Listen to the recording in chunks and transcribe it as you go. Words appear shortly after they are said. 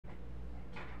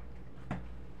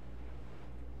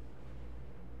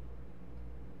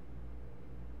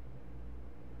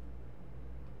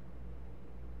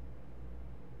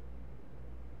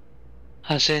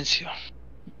Ascensión.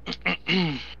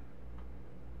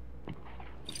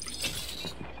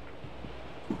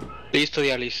 Listo,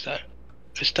 ya lista.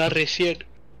 Está recién.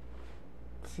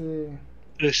 Sí.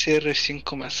 Recién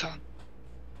comenzando.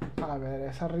 A ver,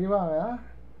 es arriba, ¿verdad?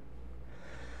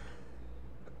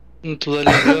 Tú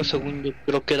dale arriba, según yo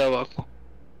creo que era abajo.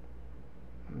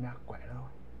 No me acuerdo.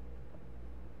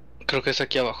 Creo que es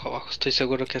aquí abajo. Estoy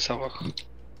seguro que es abajo.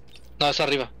 No, es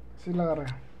arriba. Sí, la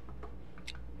agarré.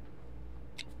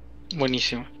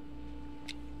 Buenísimo.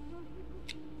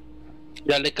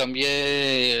 Ya le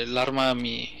cambié el arma a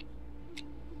mi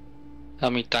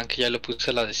tanque, ya le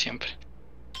puse la de siempre.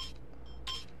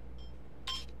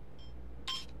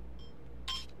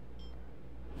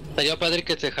 Sería padre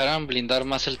que te dejaran blindar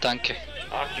más el tanque.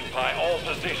 Occupy all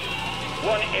positions,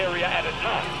 one area at a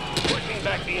time, pushing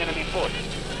back the enemy forces.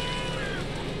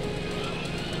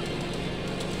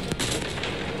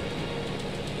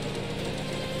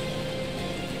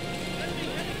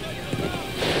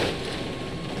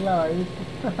 Clavadito.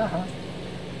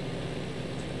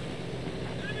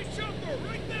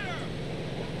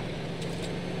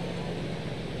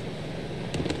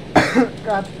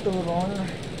 Capturón.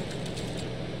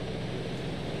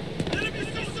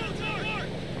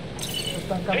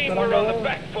 Están Team, we're on the capturando.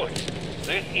 back foot.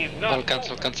 This is not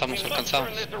Alcanzamos. We must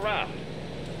turn this around.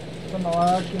 Esto nos va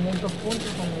a dar 500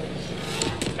 puntos,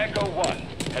 amigos. Echo 1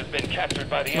 has been captured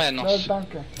by the enemy. Ve el Menos.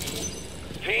 tanque.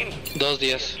 Team, 2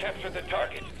 días. capture the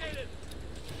target.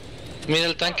 Mira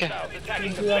el tanque. Hostiles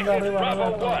attacking Sí, anda objective arriba, Bravo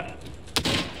arriba, 1.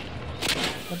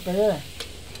 Le pegué.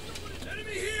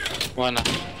 Buena.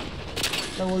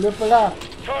 Le volvió a pegar.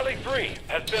 Charlie 3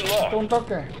 has been Hasta un lost.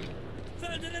 toque.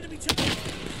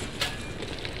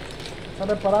 Está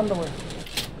reparando, güey.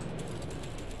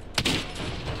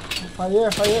 Fallé.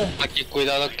 Aquí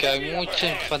cuidado que hay mucha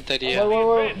infantería.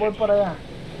 Voy para allá.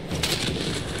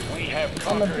 We have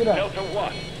conquered mentira. Delta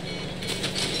 1.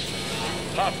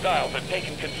 Hostiles have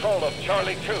taken control of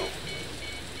Charlie 2.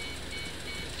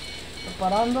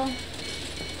 Reparando.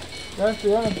 Ya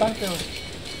destruyeron el tanque, güey.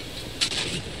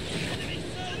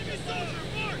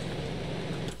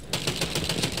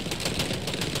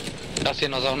 Casi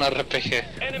nos da un RPG.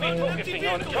 Enemy focusing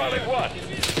on Charlie 1.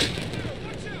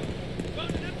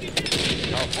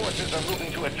 Our forces are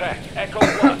moving to attack Echo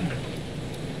 1.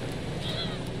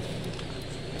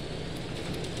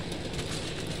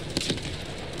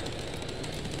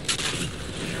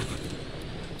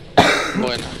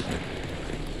 Bueno.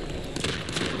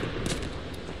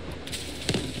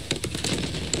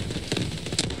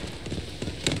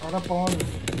 Ahora pon.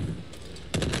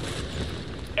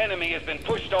 Enemy has been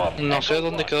pushed off. No sé Echo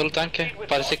dónde 1. quedó el tanque.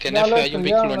 Parece que en Ya F lo hay un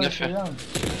vehículo en destruyeron, F.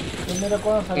 Yo mira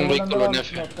cuando salió Un volando vehículo en la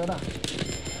F. cartera.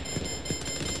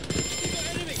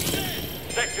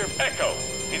 Sector Echo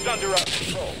is under our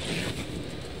control.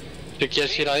 Si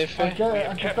quieres ir a F,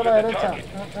 Aquí está a la derecha.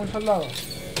 Un soldado.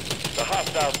 The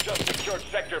hostiles just secured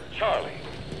Sector Charlie.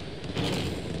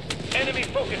 Enemy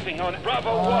focusing on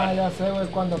Bravo 1. Ah, ya sé, güey.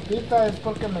 Cuando pita es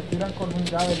porque me tiran con un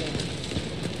javelin.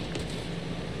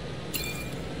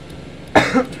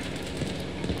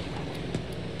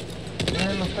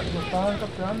 Lo estaban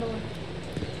capturando, güey.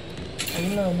 Hay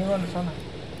un enemigo en la zona.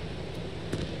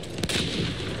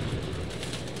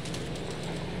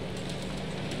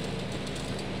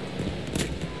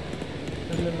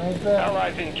 Se le mete.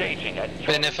 Allies engaging at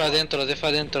ven F adentro,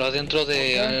 adentro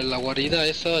de la guarida,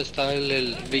 eso está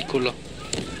el vehículo.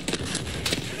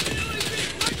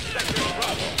 Sector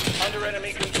Bravo under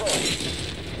enemy control.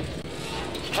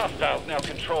 Hostiles now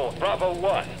control Bravo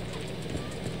 1.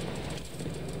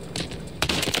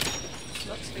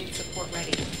 Smoke screen support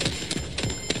ready.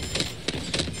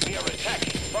 We are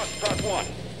attacking Foxtrot 1.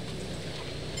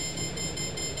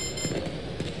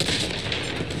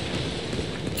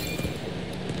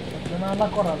 Aquí me van a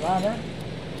acorralar,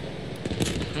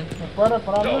 ¿Me puede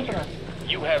reparar mientras?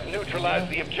 You have neutralized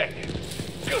the objective.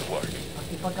 Good work.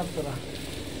 Aquí para capturar.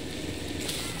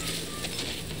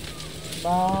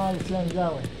 Va al 100 ya,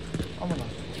 güey. Vámonos.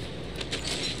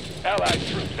 Allied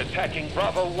troops attacking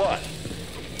Bravo 1.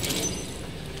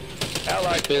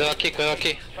 Allied Cuidado aquí.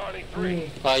 Charlie 3.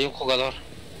 Sí. Hay un jugador.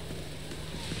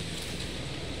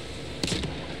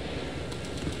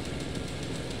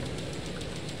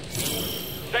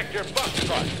 Sector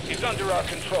Foxtrot is under our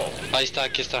control. Ahí está,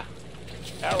 aquí está.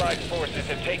 Allied forces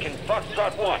have taken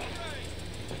Foxtrot 1.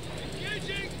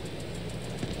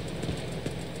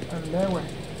 Andé, güey.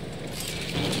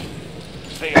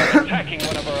 They are attacking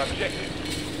one of our objectives.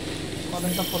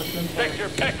 40%. Sector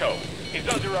Echo is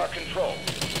under our control.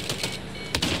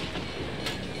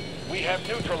 We have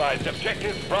neutralized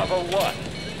objective Bravo 1.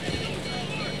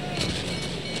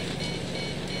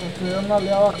 Destruyeron un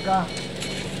aliado acá.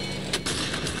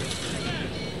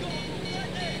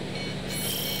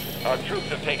 Our troops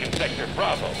have taken sector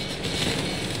Bravo.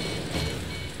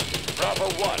 Bravo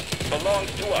 1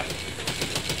 belongs to us.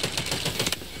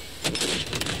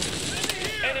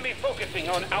 Enemy focusing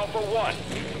on Alpha 1.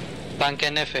 Tanque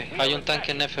en F, hay un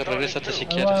tanque en F, regrésate si Ahí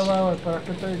quieres. voy, pero es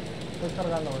que estoy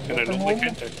cargando, güey. En Ya el tengo humo hay humo.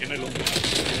 gente, aquí en el humo.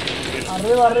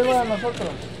 Arriba de nosotros.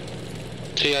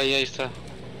 Sí, ahí está.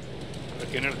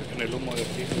 Aquí en el humo de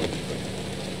aquí.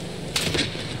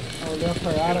 Me volvió a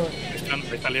pegar, güey.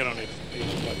 Ahí salieron ellos.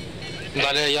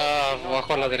 Dale allá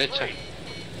abajo a la derecha.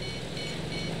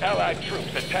 Allied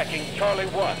troops attacking Charlie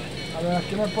 1. A ver,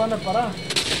 aquí me pueden parar.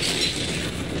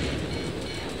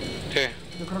 ¿Qué?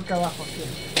 Yo creo que abajo, sí.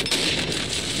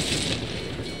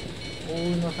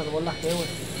 Uy, nos salvó la G, güey.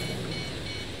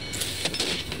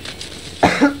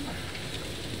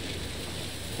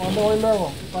 ¿Cuándo voy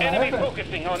luego? ¿Para Enemy F?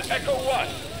 focusing on Echo 1.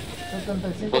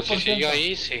 75%. Pues si siguió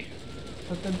ahí, sí.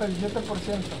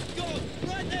 77%.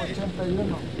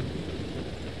 81%.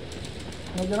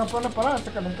 No, yo no puedo parar,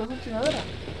 se calentó su chingadera.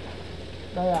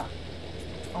 Ya, ya.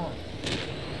 Vamos.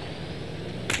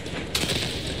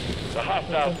 The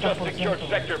hostiles just secured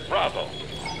sector Bravo.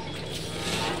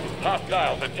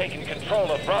 Hostiles have taken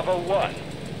control of Bravo 1.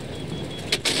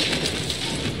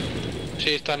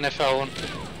 Sí, está en F aún.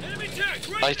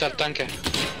 Ahí está el tanque.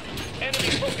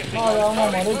 Enemy focusing No, ya on vamos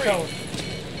a Charlie morir, 3. chavos.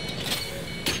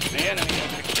 The enemy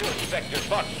has secured sector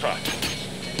Foxtrot.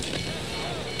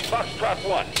 Foxtrot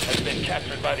 1 has been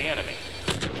captured by the enemy.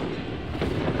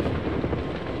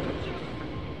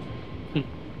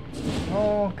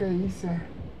 No, ¿qué hice?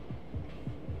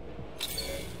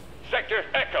 Sector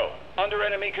Echo under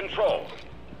enemy control.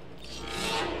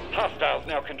 Hostiles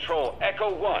now control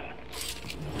Echo 1.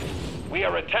 We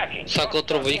are attacking. Saca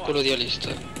otro vehículo idealista.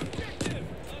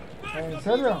 ¿En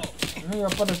serio? No, ya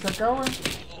apareció acá, güey.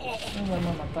 No, ya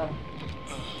me mataron.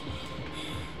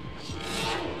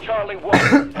 Charlie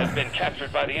 1 has been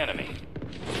captured by the enemy.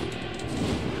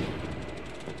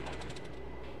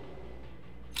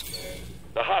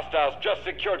 The hostiles just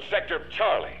secured sector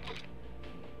Charlie.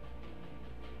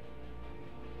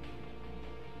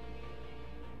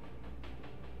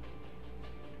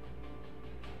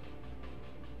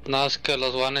 Nada, es que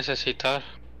los va a necesitar.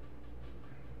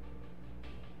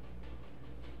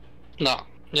 No,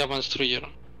 ya me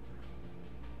destruyeron.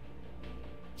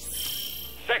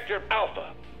 Sector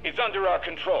Alpha is under our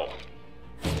control.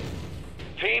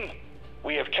 Team,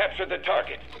 we have captured the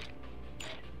target.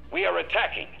 We are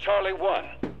attacking Charlie 1.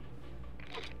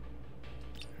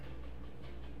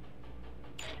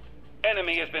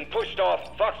 Enemy has been pushed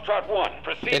off Foxtrot 1.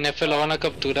 Proceed. En F lo van a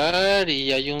capturar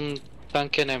y hay un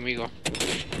tanque enemigo.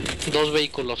 Dos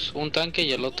vehículos, un tanque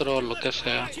y el otro lo que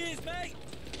sea.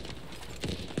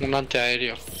 Un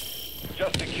antiaéreo.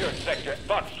 Just secured sector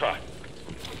Foxtrot.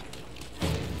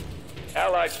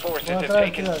 Allied forces Vamos have a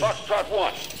taken ver, Foxtrot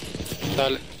 1.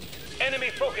 Dale, Enemy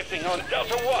focusing on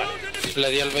Delta 1. le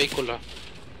di al vehículo.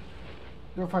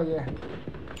 Yo fallé.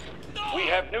 We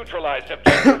have neutralized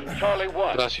objective Charlie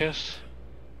 1. Gracias.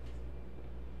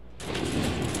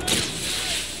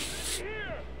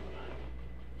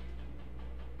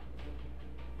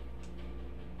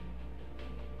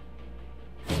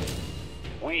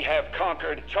 We have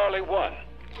conquered Charlie 1.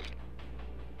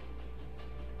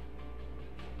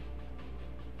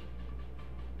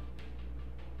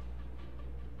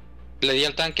 Le di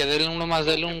al tanque, denle uno más,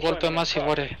 denle un golpe más y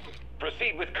muere.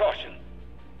 Proceed with caution.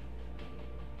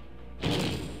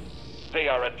 They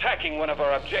are attacking one of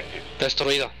our objectives.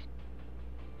 Destruido.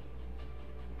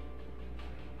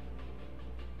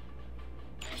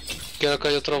 Creo que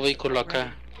hay otro vehículo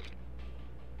acá.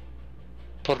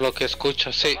 Por lo que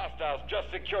escucho, sí. Hostiles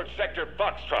just secured sector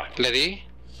Foxtrot. Le di,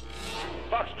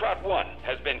 Foxtrot 1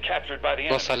 has been captured by the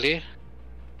va a enemy. salir.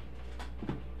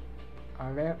 A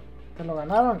ver, ¿te lo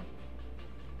ganaron?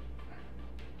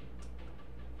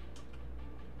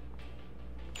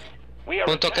 We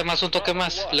are Un toque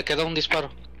más, le queda un disparo.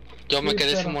 Yo me Sí,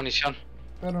 quedé pero- sin munición.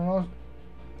 Pero no,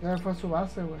 ya fue su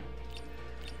base, güey.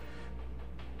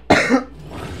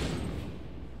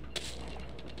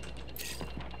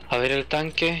 A ver el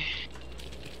tanque.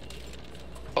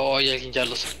 Oh, y alguien ya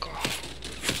lo sacó.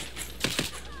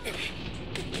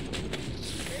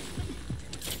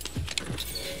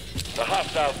 The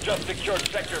hostiles just secured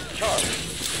sector Charlie.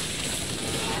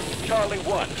 Charlie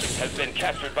 1 has been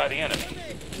captured by the enemy.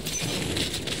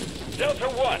 Delta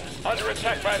 1 under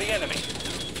attack by the enemy.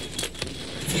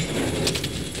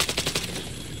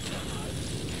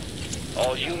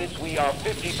 All units, we are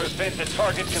 50% to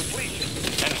target completion.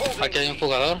 And holding Aquí hay un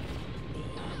jugador.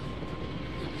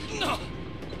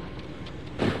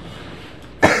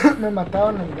 Me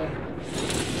mataron el D.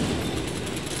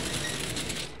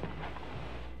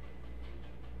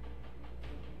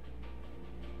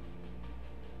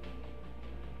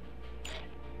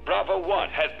 Bravo 1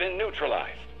 has been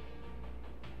neutralized.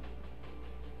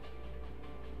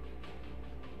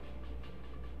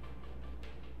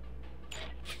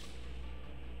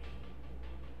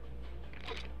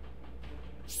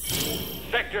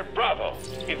 Sector Bravo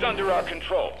is under our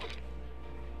control.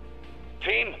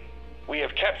 Team, we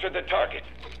have captured the target.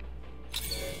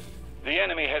 The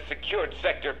enemy has secured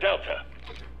Sector Delta.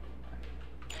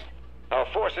 Our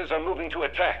forces are moving to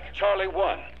attack Charlie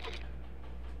 1.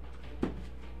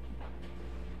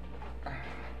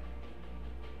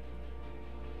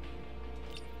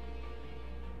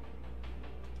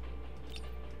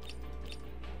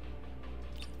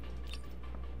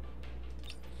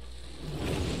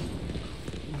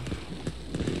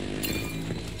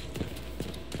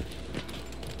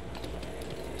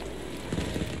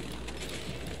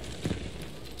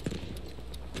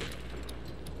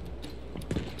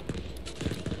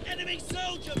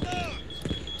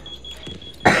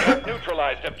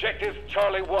 Neutralized objective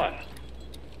Charlie 1.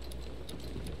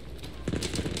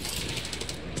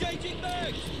 Changing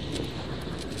back!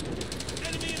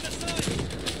 Enemy in the sight!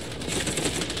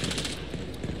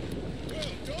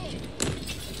 Well done!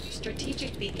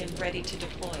 Strategic beacon ready to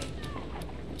deploy.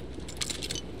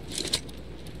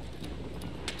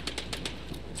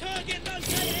 Target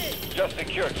located! Just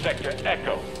secured Sector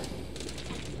Echo.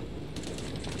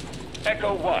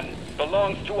 Echo 1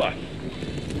 belongs to us.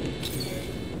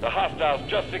 The hostiles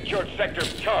just secured Sector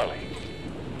Charlie.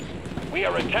 We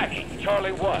are attacking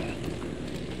Charlie 1.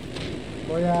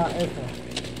 Voy a F.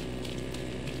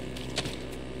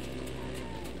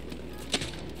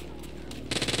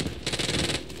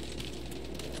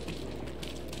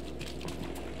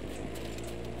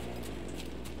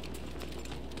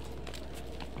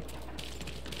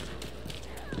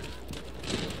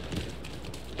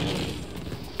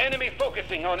 Enemy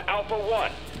focusing on Alpha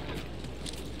 1.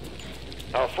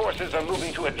 Our forces are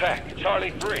moving to attack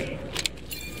Charlie 3.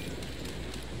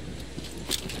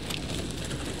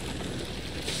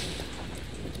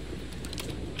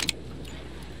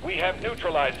 We have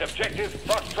neutralized objective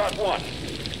Foxtrot 1.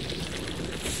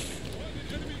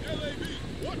 Enemy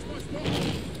LAV! Watch my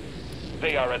spot!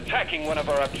 They are attacking one of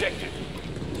our objectives.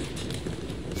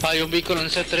 Hay un vehículo en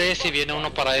C3 y viene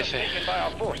uno para F. Taken by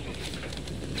our forces.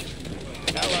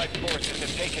 Allied forces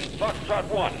have taken Foxtrot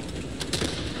 1.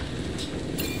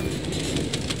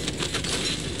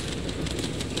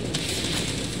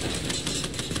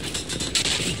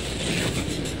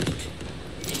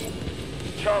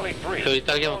 Charlie 3. Si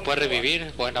ahorita alguien me puede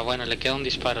revivir, bueno, le queda un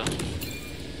disparo.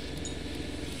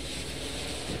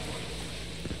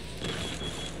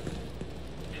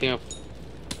 Sí,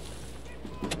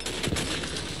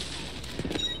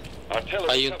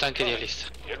 hay un tanque ya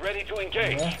listo. Get ready to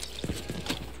engage.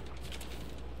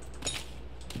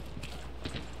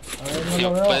 A ver, no Si lo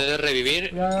me veo. puede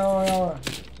revivir. Ya.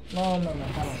 No, me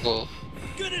mataron. O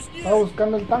Estaba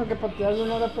buscando el tanque para tirarle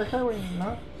un RPG, güey.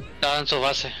 No. estaba en su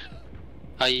base.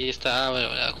 Ahí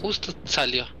está, justo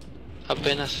salió.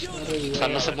 Apenas. O sea,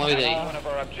 no se mueve de ahí. One of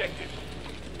our objectives.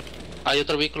 Hay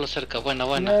otro vehículo cerca. Bueno.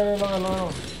 Lo veo. Le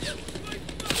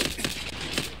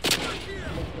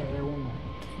pegué uno.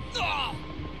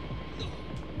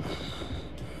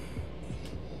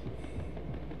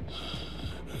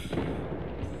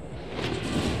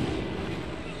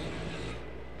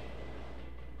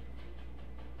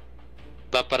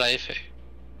 Va para F.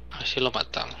 Así lo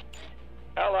matamos.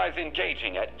 Allies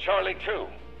engaging at Charlie 2.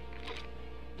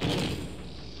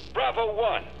 Bravo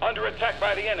 1, under attack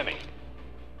by the enemy.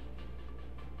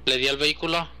 Le di al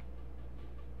vehículo.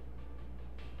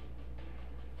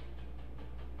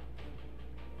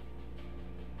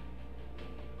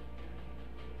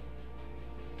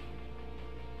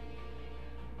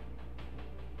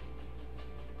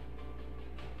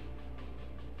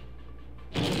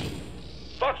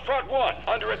 Foxtrot 1,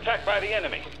 under attack by the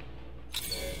enemy.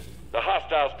 The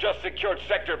hostiles just secured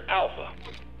Sector Alpha.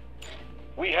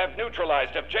 We have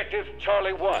neutralized objective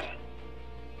Charlie 1.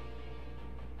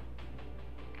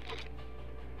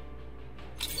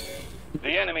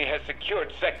 The enemy has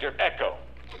secured Sector Echo.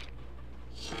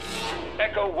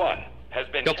 Echo 1 has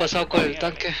been ¿Qué ha pasado con el captured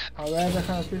by the tanque? A ver,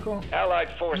 déjame fijo. enemy. Allied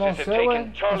forces No have sé, taken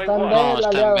güey. Charlie Están 1. No, el está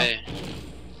en aliado. B.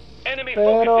 Enemy Pero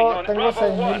focusing on tengo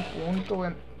Bravo 1. 6000 puntos,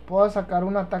 güey. Puedo sacar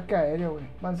un ataque aéreo, güey.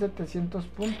 Van 700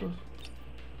 puntos.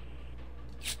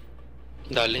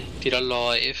 Dale,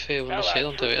 tíralo a F o no sé Allied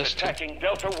dónde troops veas tú. attacking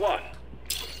Delta 1.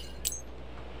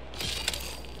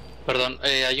 Perdón,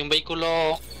 hay un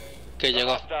vehículo que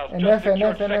llegó. Hostiles En just F, en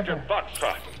secured F, en Sector F.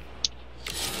 Foxtrot.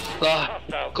 Ah,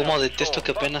 como detesto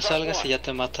que apenas salgas y ya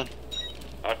te matan.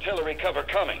 Artillery cover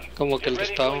coming. Como que Get el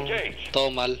ready está to engage. todo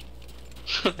mal.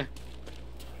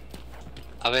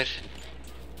 A ver,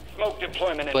 Smoke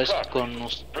deployment in pues progress. con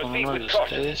Proceed uno de with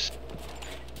caution. ustedes.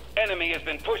 Enemy has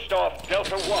been pushed off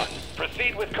Delta 1.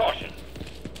 Proceed with caution.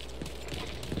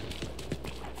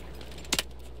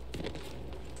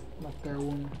 Maté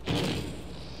uno.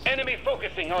 Enemy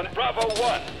focusing on Bravo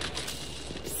 1.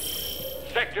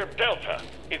 Sector Delta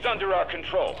is under our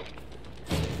control.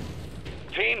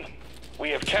 Team, we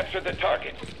have captured the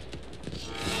target.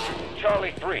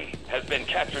 Charlie 3 has been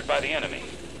captured by the enemy.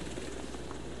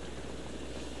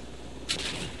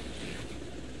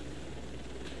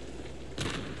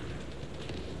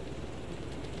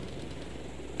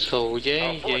 So, Our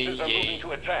yay, forces are moving yay,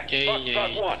 to attack yay,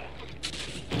 Foxtrot yay. 1.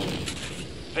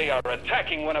 They are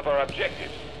attacking one of our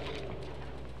objectives.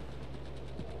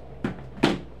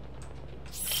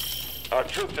 Our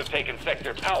troops have taken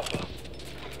Sector Alpha.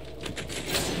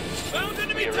 Found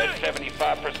enemy We are at tank!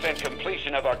 75%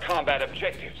 completion of our combat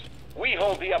objectives. We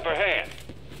hold the upper hand.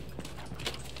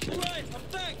 Right,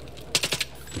 I'm back!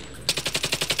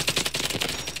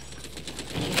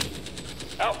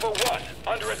 Alpha 1,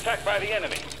 under attack by the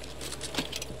enemy.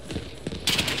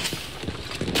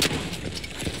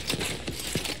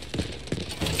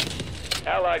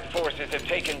 Allied forces have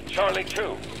taken Charlie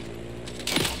 2.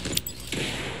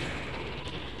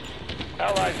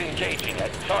 Allies engaging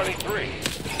at Charlie 3.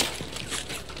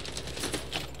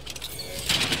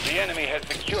 The enemy has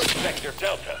secured Sector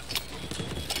Delta.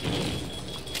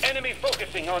 Enemy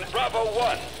focusing on Bravo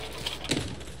 1.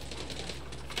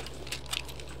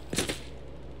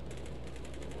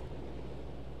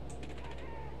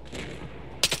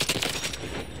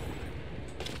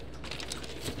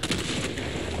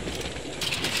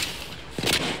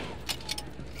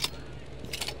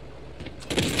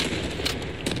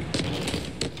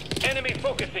 Enemy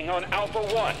focusing on Alpha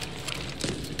 1.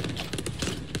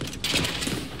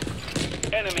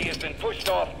 Enemy has been pushed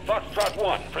off Foxtrot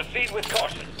 1. Proceed with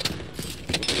caution.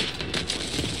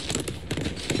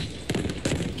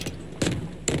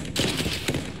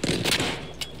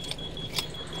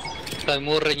 Está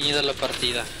muy reñida la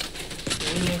partida.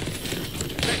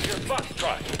 Sector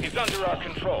Foxtrot is under our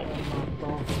control.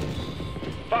 Mató.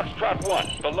 Foxtrot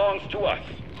 1 belongs to us.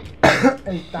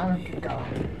 El tanque,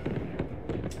 cabrón.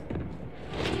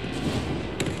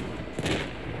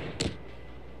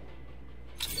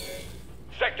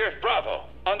 Sector Bravo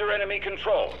under enemy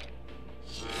control.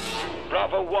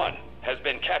 Bravo 1 has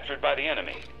been captured by the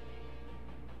enemy.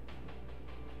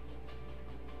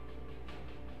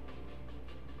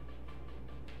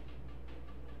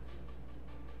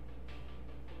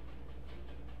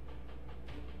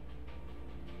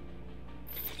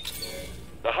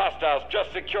 The hostiles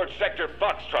just secured Sector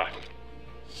Foxtrot.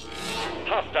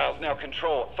 Hostiles now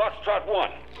control Foxtrot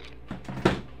 1.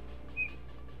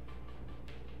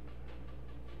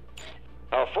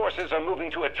 Our forces are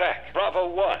moving to attack Bravo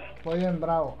 1. Voy en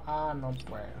Bravo. Ah, no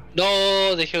puedo.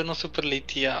 No, dejé uno super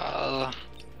liteado.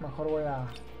 Mejor voy a...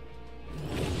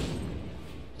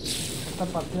 Esta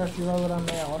partida sí va a durar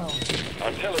media hora, güey.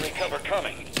 Artillery cover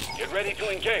coming. Get ready to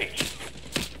engage.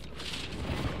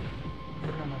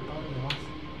 Me mataron de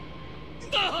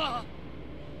base.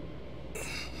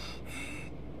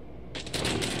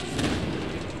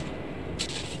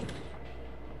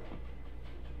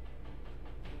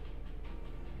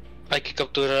 Hay que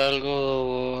capturar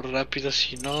algo rápido,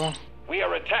 si no... We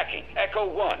are attacking Echo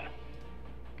 1.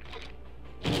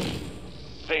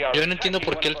 They are Yo no entiendo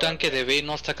attacking por qué el one of our tanque de B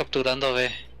no está capturando a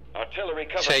B. Artillery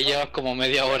cover Se lleva coming. como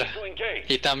media hora. Ready to engage.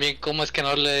 Y también cómo es que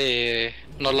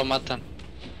no lo matan.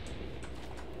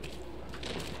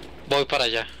 Voy para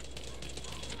allá.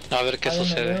 A ver qué Hay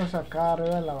sucede. enemigos acá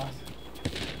arriba de la base.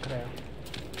 Creo.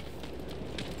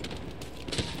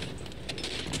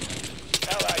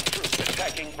 Allied troops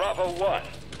attacking Bravo 1.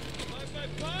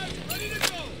 555, ready to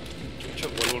go! Chucha,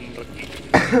 vuelvo un ratito.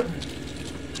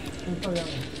 Sí, todavía no.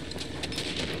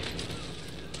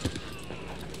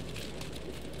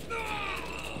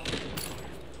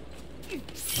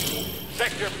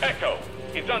 Sector Echo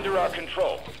is under our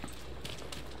control.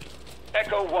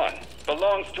 Echo 1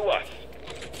 belongs to us.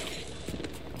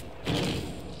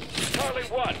 Charlie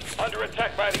 1 under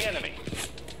attack by the enemy.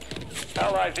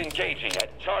 Allies engaging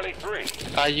at Charlie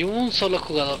 3. Hay un solo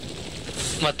jugador.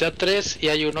 Maté a 3 y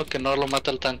hay uno que no lo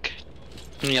mata al tanque.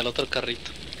 Ni al otro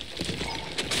carrito.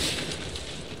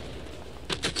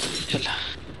 Yala.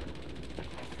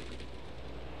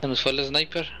 ¿Se nos fue el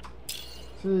sniper?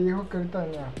 Sí, dijo que ahorita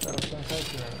venía, pero quién sabe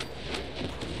si venía.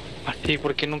 Ah, sí,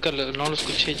 porque nunca no lo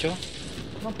escuché yo.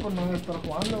 No, pues no voy a estar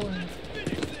jugando, güey.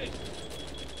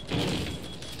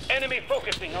 Enemy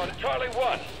focusing on Charlie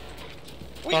 1.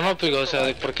 We No, have pero o sea,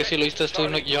 ¿de neutralized por qué si lo viste tú y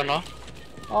no- Charlie yo no?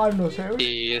 Ah, no sé, güey.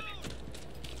 Y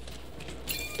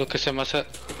lo que se me hace...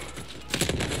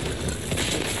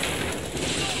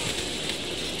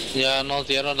 Ya nos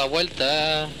dieron la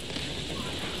vuelta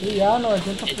Sí, ya,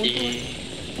 900 puntos, güey. y...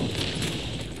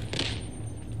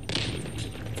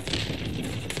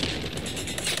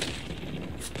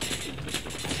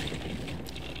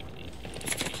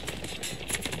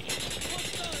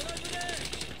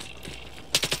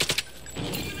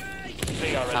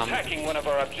 They are attacking one of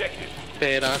our objectives.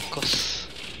 Peracos.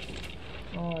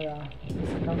 No, ya. Estoy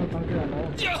sacando tanque de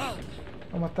nuevo.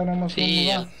 Nomás tenemos Sí, un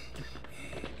ya. lugar.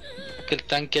 Que el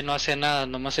tanque no hace nada,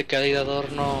 nomás se queda ahí de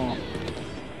adorno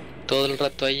todo el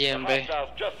rato ahí en B. Hostiles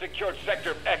just secured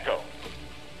sector Echo.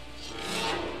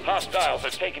 Hostiles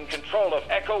are taking control of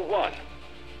Echo 1.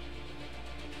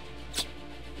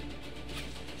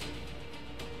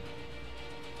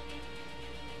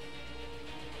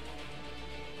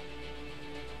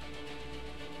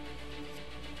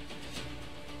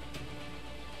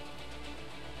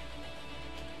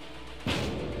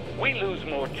 We lose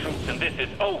more troops and this is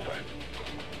over.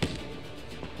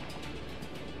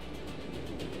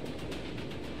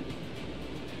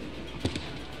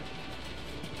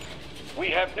 We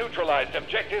have neutralized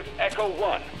objective Echo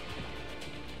 1.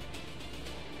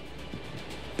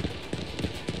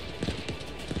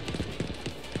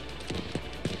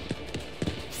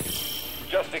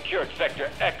 Just secured sector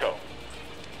Echo.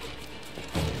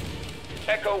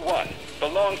 Echo 1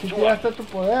 belongs Si to us. tiraste tu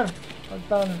poder.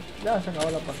 Faltan. Ya se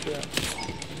acabó la partida.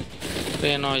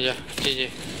 Sí, no, ya, GG.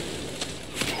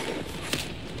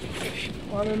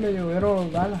 A mí me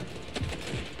llovieron balas.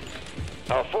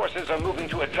 Our forces are moving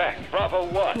to attack. Bravo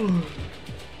 1.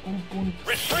 Un punto.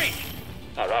 Retreat!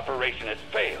 Our operation has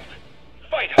failed.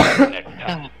 Fight harder next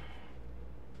time.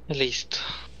 Listo.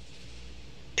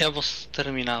 Ya hemos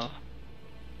terminado.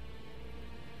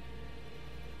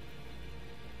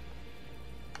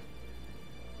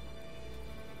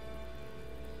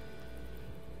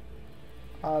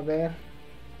 A ver.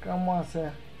 ¿Qué vamos a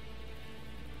hacer?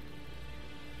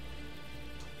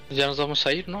 Ya nos vamos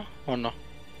a ir, ¿no? ¿O no?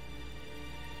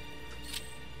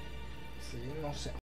 Sí, no sé.